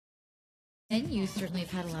And you certainly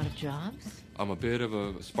have had a lot of jobs. I'm a bit of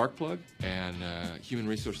a spark plug and human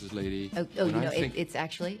resources lady. Oh, you know, it's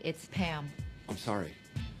Pham. I'm sorry.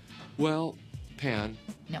 Well, Pan.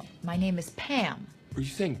 No, my name is Pham. Are you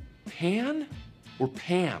saying Pan or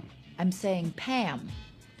Pam? I'm saying Pham.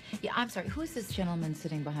 Yeah, I'm sorry. Who's this gentleman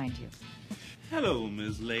sitting behind you? Hello,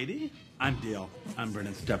 Ms. Lady. I'm Dale. I'm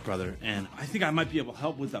Brennan's stepbrother, and I think I might be able to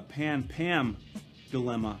help with the Pan-Pam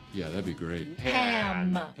dilemma. Yeah, that'd be great.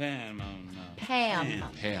 Pham. Pam.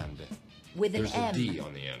 Pham. Panned. With an There's M. a D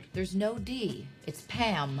on the end. There's no D. It's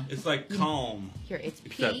Pham. It's like calm. Here, it's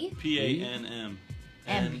Except P. P-A-N-M.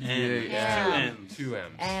 M. Yeah. Two M's. 2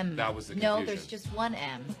 M's. M. That was the confusion. No, there's just one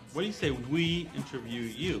M. What do you say when we interview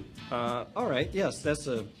you? All right, yes, that's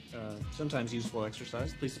a sometimes useful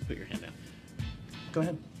exercise. Please put your hand down. Go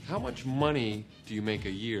ahead. How much money do you make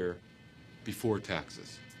a year before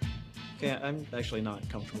taxes? Okay, I'm actually not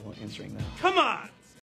comfortable answering that. Come on!